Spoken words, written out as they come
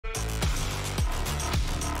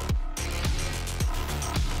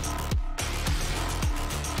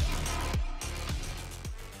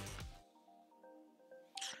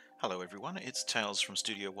Hello everyone, it's Tailz from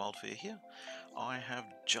Studio Wildfire here. I have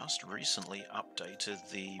just recently updated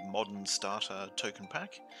the Modern Starter token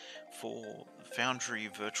pack for Foundry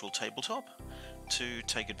Virtual Tabletop to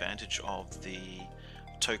take advantage of the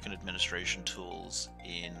token administration tools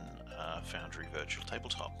in Foundry Virtual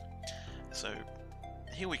Tabletop. So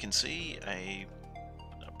here we can see a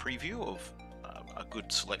preview of a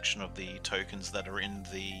good selection of the tokens that are in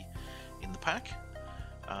the pack.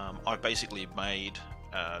 I've basically made,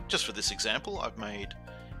 just for this example, I've made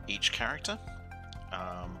each character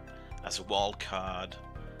as a wildcard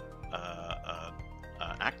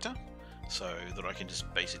actor, so that I can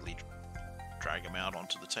just basically drag them out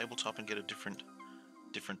onto the tabletop and get a different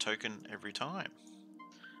token every time.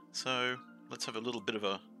 So let's have a little bit of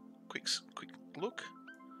a quick look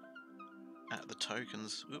at the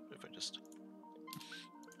tokens. Oop, if I just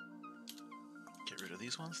get rid of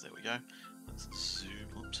these ones, there we go. Let's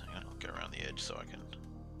zoom. Oops, hang on, I'll go around the edge so I can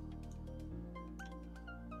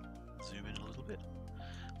zoom in a little bit.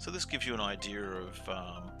 So this gives you an idea of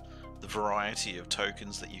the variety of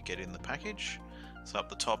tokens that you get in the package. So up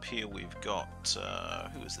the top here we've got,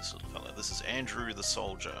 who is this little fella? This is Andrew the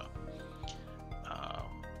Soldier.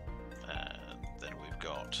 And then we've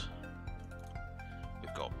got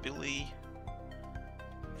Billy,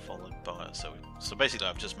 followed by, so basically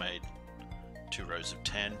I've just made 2 rows of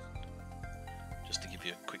 10 just to give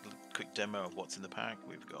you a quick demo of what's in the pack.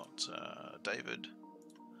 We've got David,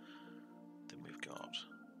 then we've got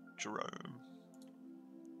Jerome,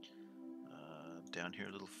 down here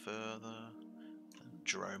a little further,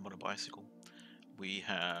 Jerome on a bicycle. We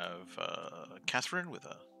have Catherine with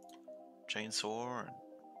a chainsaw and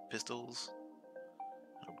pistols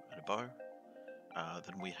and a bow.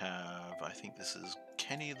 Then we have, I think this is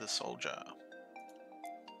Kenny the Soldier.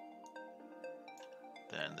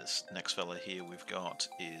 Then this next fella here we've got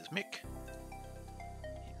is Mick.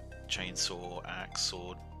 Chainsaw, axe,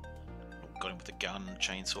 sword. Got him with a gun,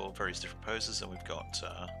 chainsaw, various different poses. And we've got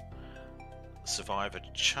Survivor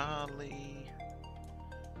Charlie.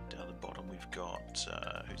 Down the bottom we've got,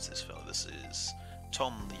 who's this fella? This is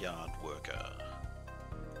Tom the Yard Worker.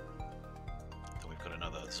 Then we've got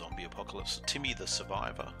another zombie apocalypse, Timmy the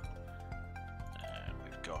Survivor. And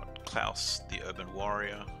we've got Klaus the Urban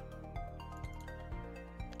Warrior.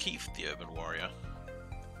 Keith the Urban Warrior,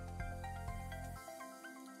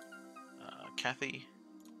 Kathy,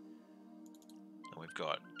 and we've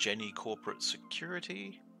got Jenny Corporate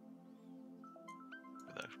Security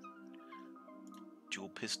with a dual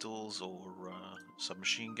pistols or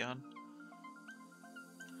submachine gun.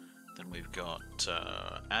 Then we've got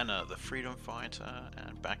Anna the Freedom Fighter,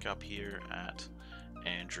 and back up here at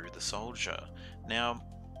Andrew the Soldier. Now,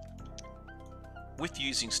 with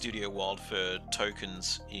using Studio Wildfire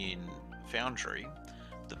tokens in Foundry,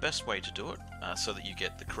 the best way to do it, so that you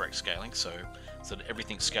get the correct scaling, so that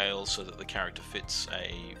everything scales so that the character fits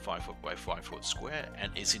a 5 foot by 5 foot square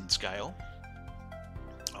and is in scale.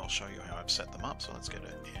 I'll show you how I've set them up. So let's go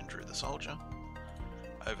to Andrew the Soldier,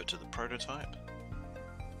 over to the prototype.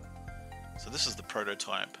 So this is the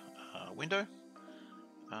prototype window.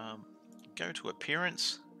 Go to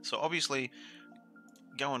Appearance. So obviously,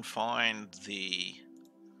 go and find the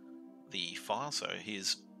file. So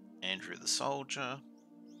here's Andrew the Soldier.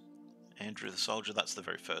 Andrew the Soldier, that's the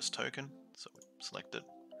very first token. So we select it.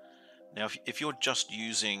 Now if you're just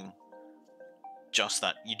using just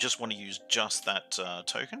that, you just want to use just that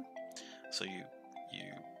token. So you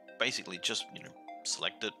basically just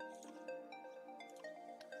select it,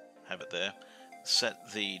 have it there.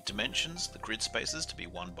 Set the dimensions, the grid spaces, to be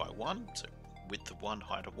 1 by 1. So width of 1,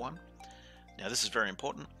 height of 1. Now this is very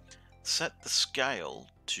important. Set the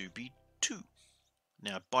scale to be 2.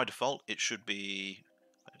 Now by default it should be,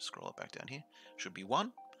 if I scroll it back down here, should be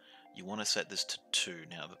 1. You want to set this to 2.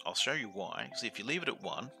 Now I'll show you why. See, if you leave it at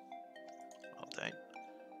 1, update,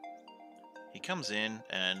 he comes in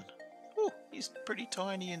and he's pretty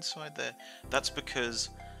tiny inside there. That's because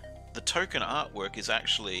the token artwork is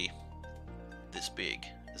actually this big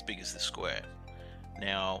as this square.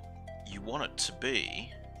 Now you want it to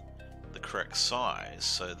be the correct size,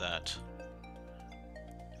 so that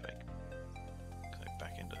if I go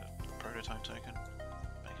back into the prototype token,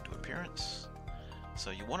 back into Appearance,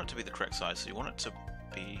 so you want it to be the correct size, so you want it to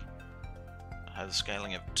be, have a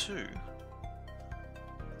scaling of 2,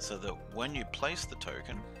 so that when you place the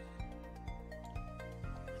token,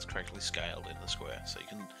 it's correctly scaled in the square. So you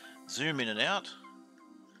can zoom in and out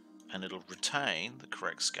and it'll retain the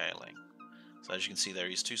correct scaling. So as you can see there,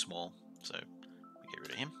 he's too small, so we get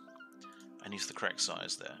rid of him. And he's the correct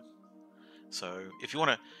size there. So if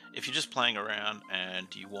you're just playing around and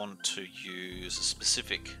you want to use a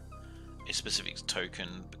specific a specific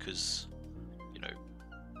token because, you know,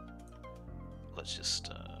 let's just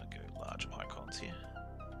go large icons here.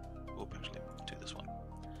 Oop, actually, do this one.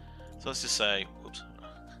 So let's just say, whoops,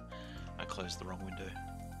 I closed the wrong window.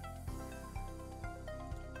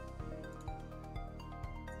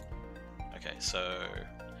 Okay, so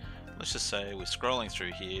let's just say we're scrolling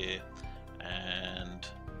through here, and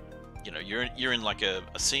you know, you're in like a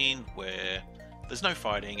scene where there's no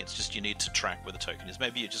fighting. It's just you need to track where the token is.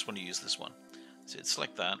 Maybe you just want to use this one. So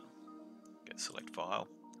select that. Go select file.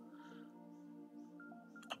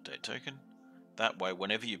 Update token. That way,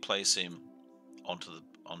 whenever you place him onto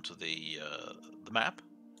the map,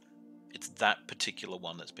 it's that particular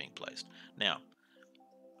one that's being placed. Now,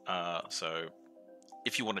 so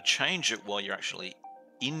if you want to change it while you're actually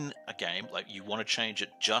in a game, like you want to change it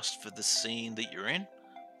just for the scene that you're in,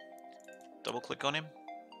 double click on him,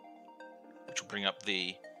 which will bring up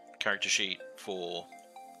the character sheet for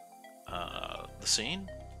the scene.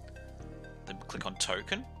 Then click on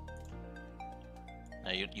token.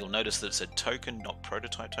 Now you'll notice that it said token, not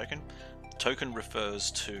prototype token. Token refers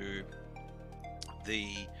to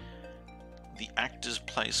the actor's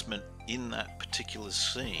placement in that particular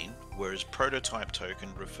scene, whereas prototype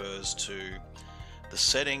token refers to the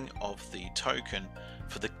setting of the token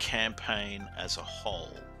for the campaign as a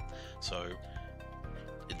whole. So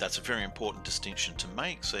that's a very important distinction to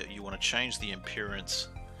make. So you want to change the appearance.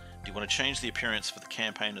 Do you want to change the appearance for the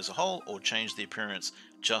campaign as a whole, or change the appearance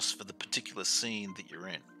just for the particular scene that you're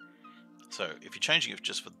in? So if you're changing it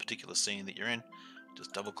just for the particular scene that you're in,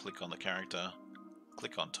 just double click on the character,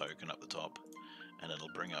 click on token up the top, and it'll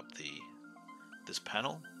bring up this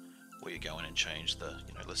panel where you go in and change the,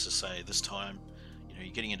 you know, let's just say this time, you know,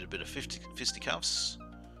 you're getting into a bit of fisticuffs.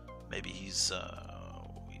 Maybe he's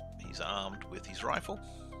armed with his rifle.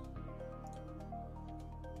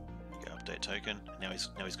 Go update token. Now he's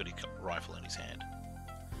got his rifle in his hand.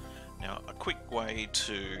 Now a quick way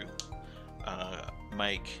to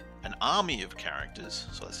make an army of characters.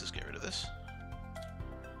 So let's just get rid of this.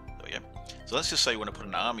 There we go. So let's just say you want to put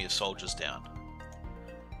an army of soldiers down.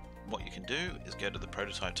 What you can do is go to the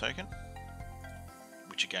prototype token,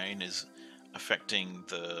 which again is affecting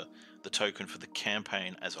the token for the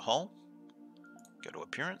campaign as a whole. Go to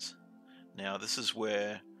appearance. Now this is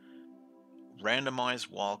where randomize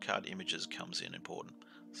wildcard images comes in important.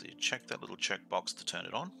 So you check that little checkbox to turn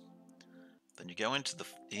it on. Then you go into the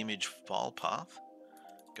image file path,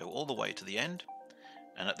 go all the way to the end,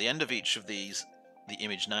 and at the end of each of these, the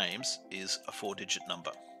image names is a 4-digit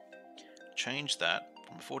number. Change that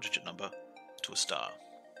from a 4-digit number to a star.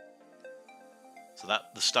 So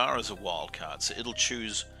that the star is a wildcard. So it'll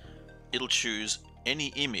choose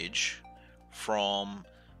any image from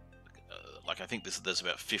like I think there's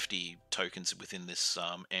about 50 tokens within this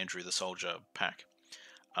Andrew the Soldier pack,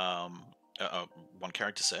 one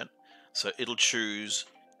character set. So it'll choose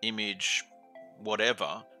image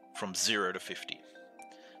whatever from 0 to 50.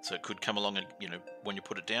 So it could come along and, you know, when you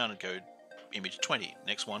put it down and go image 20,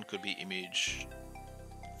 next one could be image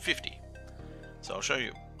 50. So I'll show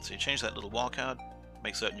you. So you change that little wildcard,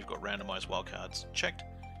 make certain you've got randomized wildcards checked,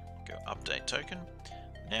 go update token.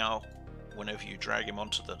 Now whenever you drag him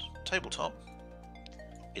onto the tabletop,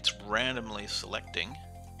 it's randomly selecting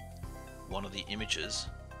one of the images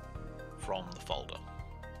from the folder.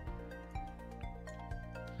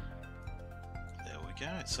 There we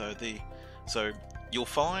go. So you'll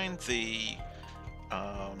find the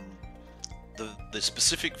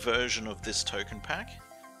specific version of this token pack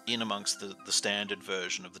in amongst the standard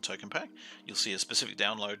version of the token pack. You'll see a specific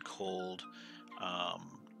download called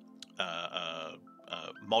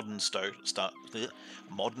Modern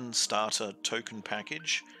Starter Token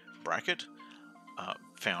Package bracket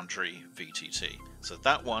FoundryVTT. So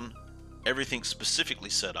that one, everything's specifically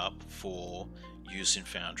set up for use in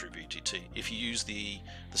FoundryVTT. If you use the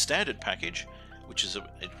standard package, which is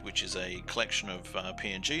a collection of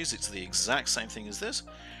PNGs, it's the exact same thing as this.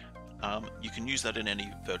 You can use that in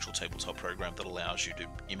any virtual tabletop program that allows you to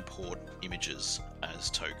import images as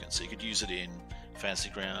tokens. So you could use it in Fantasy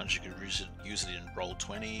Grounds, you could use it in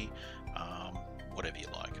Roll20, whatever you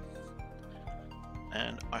like.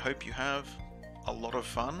 And I hope you have a lot of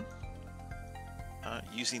fun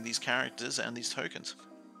using these characters and these tokens.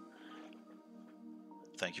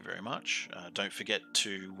 Thank you very much. Don't forget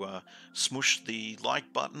to smush the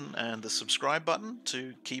like button and the subscribe button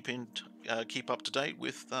to keep up to date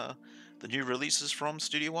with the new releases from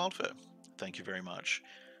Studio Wildfire. Thank you very much.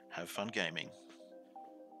 Have fun gaming.